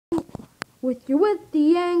With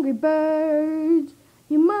the Angry Birds,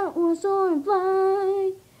 you might want to soar and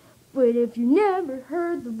fly. But if you never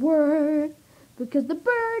heard the word, because the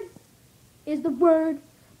bird is the word.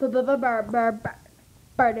 Bird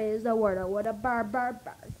is the word. Oh, what a bird.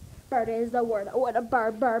 Bird is the word. Oh, what a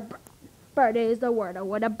bird. Bird is the word. Oh,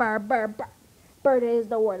 what a bird. Bird is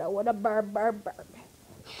the word. Oh, what a bird.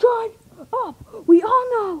 Shut up! We all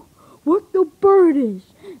know what the bird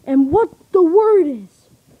is and what the word is.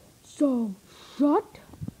 So shut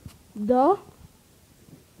the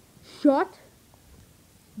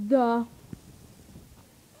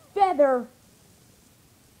feather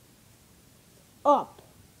up,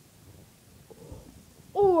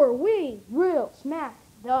 or we will smack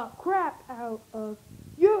the crap out of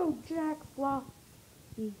you, Jack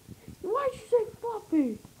Fluffy. Why'd you say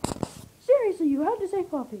Fluffy? Seriously, you had to say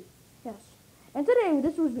Fluffy. Yes. And today,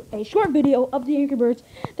 this was a short video of the Angry Birds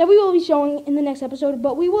that we will be showing in the next episode,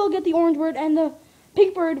 but we will get the orange bird and the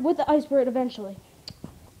pink bird with the ice bird eventually.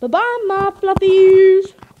 Bye-bye, my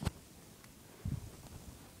fluffies.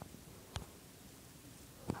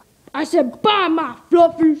 I said bye, my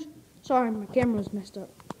fluffies. Sorry, my camera's messed up.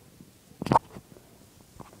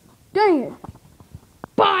 Dang it.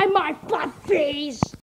 Bye, my fluffies.